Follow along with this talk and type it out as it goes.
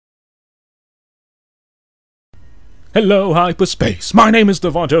Hello hyperspace, my name is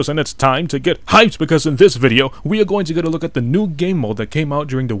Davontos and it's time to get hyped because in this video we are going to get a look at the new game mode that came out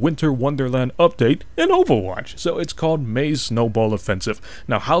during the Winter Wonderland update in Overwatch. So it's called May's Snowball Offensive.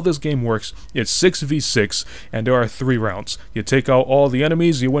 Now how this game works, it's 6v6 and there are 3 rounds. You take out all the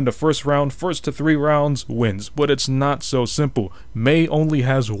enemies, you win the first round, first to 3 rounds wins. But it's not so simple. May only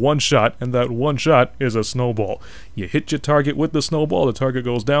has 1 shot and that 1 shot is a snowball. You hit your target with the snowball, the target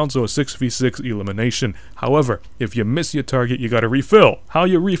goes down, so a 6v6 elimination. However, if you miss your target, you gotta refill. How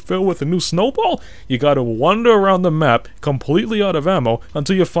you refill with a new snowball? You gotta wander around the map completely out of ammo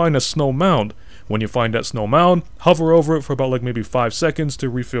until you find a snow mound. When you find that snow mound, hover over it for about like maybe 5 seconds to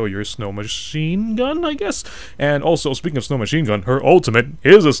refill your snow machine gun, I guess. And also, speaking of snow machine gun, her ultimate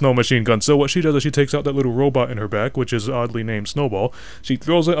is a snow machine gun. So what she does is she takes out that little robot in her back, which is oddly named Snowball. She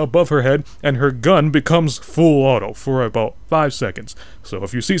throws it above her head, and her gun becomes full auto for about 5 seconds. So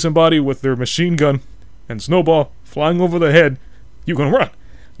if you see somebody with their machine gun and Snowball flying over the head, you can run.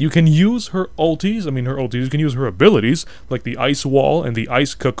 You can use her ulties, you can use her abilities, like the ice wall and the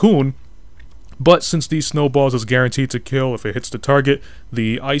ice cocoon. But since these snowballs is guaranteed to kill if it hits the target,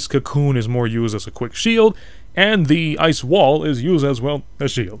 the ice cocoon is more used as a quick shield, and the ice wall is used as, well, a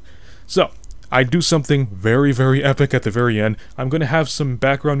shield. So, I do something very, very epic at the very end. I'm going to have some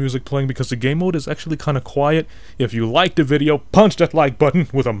background music playing because the game mode is actually kind of quiet. If you liked the video, punch that like button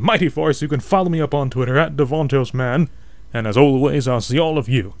with a mighty force. You can follow me up on Twitter at DavontosMan. And as always, I'll see all of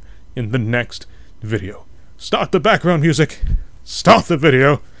you in the next video. Start the background music, start the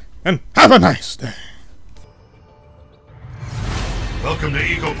video, and have a nice day. Welcome to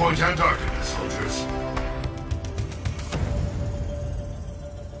Eagle Point, Antarctica, soldiers.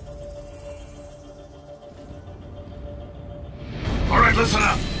 Alright, listen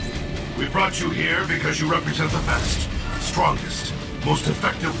up. We brought you here because you represent the best, strongest, most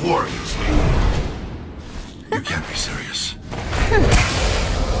effective warriors we... You can't be serious.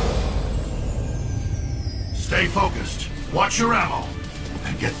 Stay focused, watch your ammo,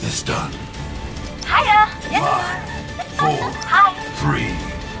 and get this done. Hiya! 5, 4, 3,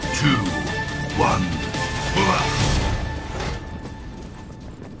 2, 1, move out!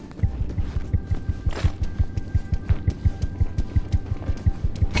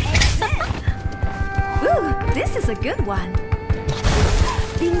 Ooh, this is a good one.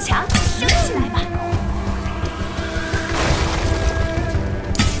 冰墙升起来吧。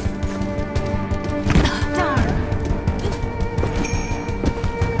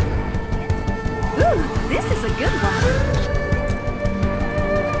Ooh, this is a good one.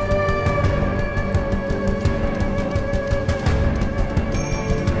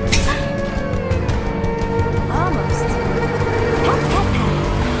 Almost. Pat, pat, pat.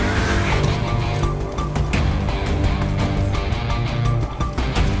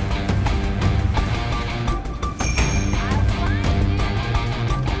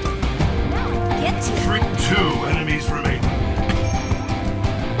 Get you. 2 enemies remain.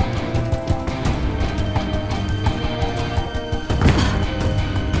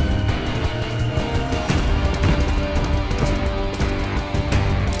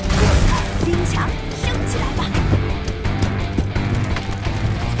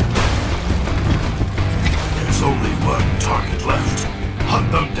 There's only 1 target left.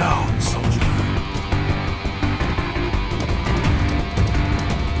 Hunt them down, soldier.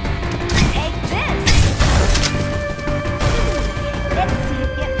 Take this. Let's see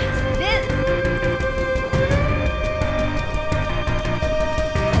it get past this.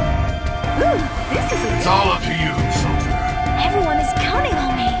 Ooh, this is a It's all up to you, soldier. Everyone is counting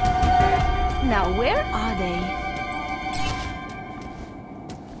on me. Now where are they?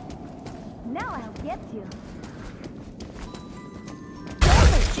 Now I'll get you. 有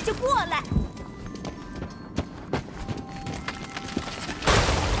本事就过来。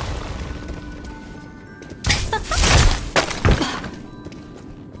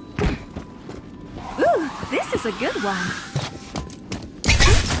Ooh, this is a good one.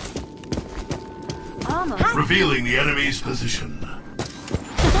 Almost. Revealing the enemy's position.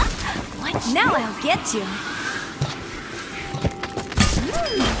 Now I'll get you.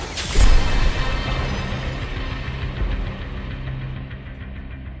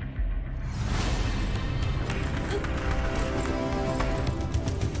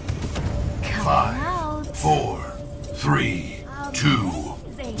 Come 5, out. 4, 3, 2,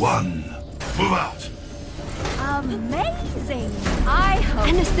 1, move out. Amazing. I hope.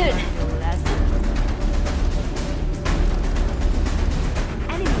 Understood.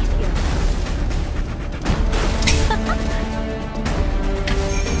 Enemies here.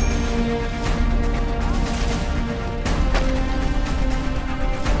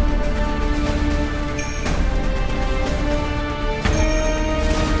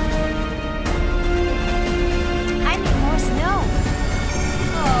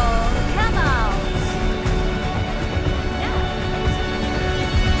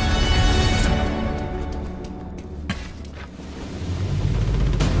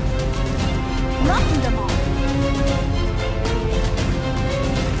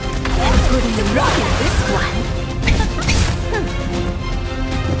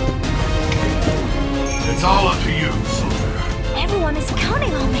 It's all up to you, soldier. Everyone is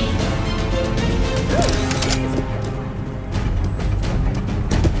counting on me.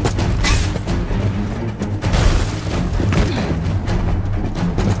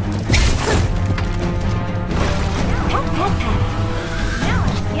 Pat, pat, pat. Now I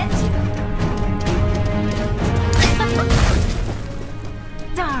get you.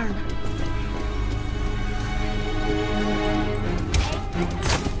 Darn.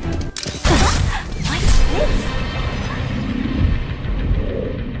 What's this?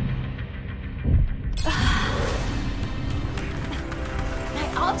 My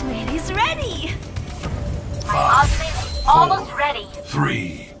ultimate is ready! My ultimate is almost ready.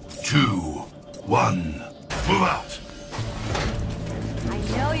 3, 2, 1. Move out. I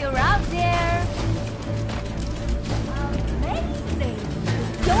know you're out there. Amazing!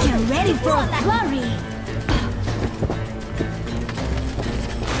 You're ready for a flurry!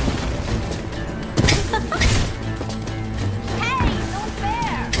 Hey, no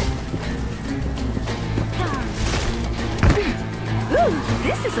fair! Ooh,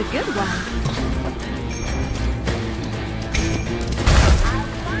 this is a good one.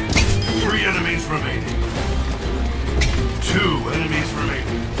 3 enemies remaining. 2 enemies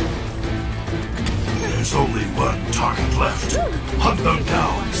remaining. There's only one target left. Hunt them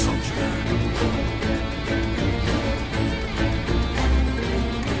down, soldier.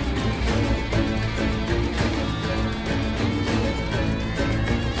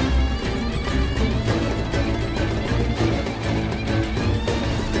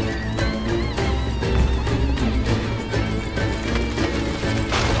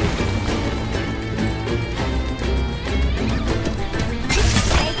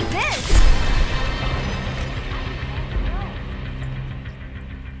 Take this!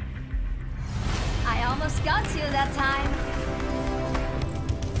 I almost got you that time.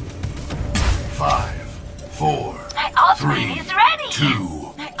 5, 4, My ultimate 3, is ready!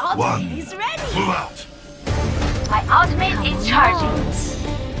 2, My ultimate 1. is ready! Move out. My ultimate is charging.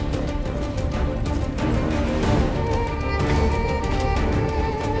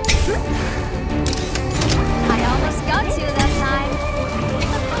 I almost got you that time.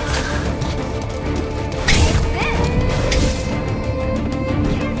 Take this.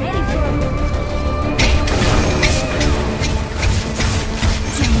 Get ready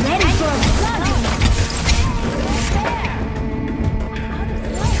for a flurry.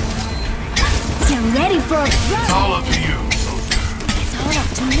 Get ready for a It's flurry. all up to you, soldier. It's all up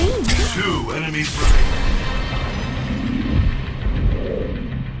to me. 2 enemies remaining.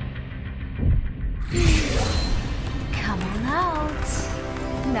 Come on out.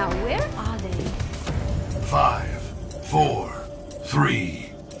 Now where are they? 5, 4,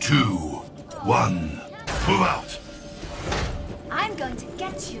 3, 2, 1. Move out. I'm going to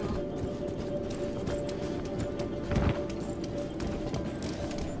get you.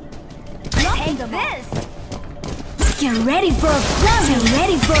 Take this. Get ready for a flurry. Get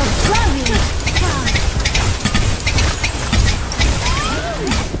ready for a flurry.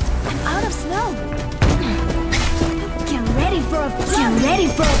 I'm out of snow. Get ready for a flurry. Get ready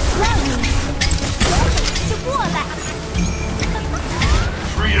for a flurry. 就过来.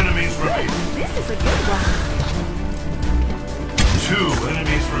 3 enemies remaining. This is a good one. 2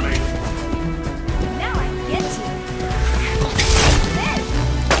 enemies remaining. Now I get you. This.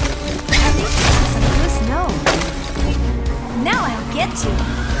 At least I have some good snow. Now I'll get you.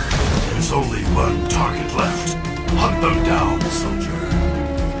 There's only one target left. Hunt them down, soldier.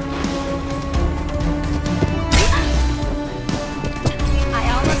 I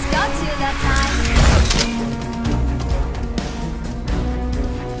almost got you that time.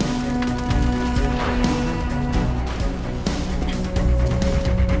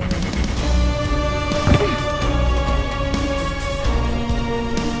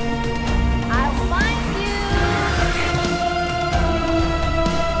 I'll find you.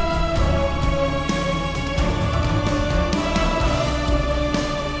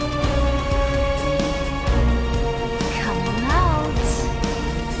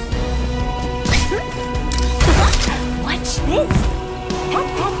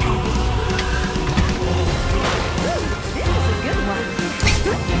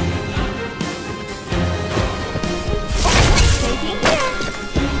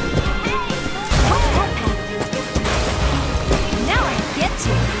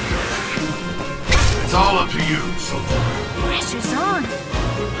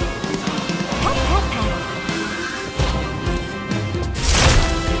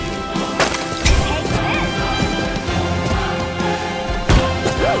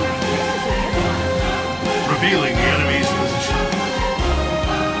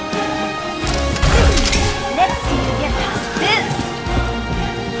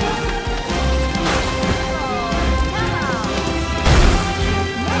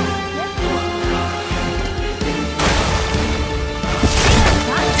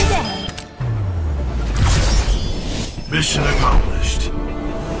 Mission accomplished.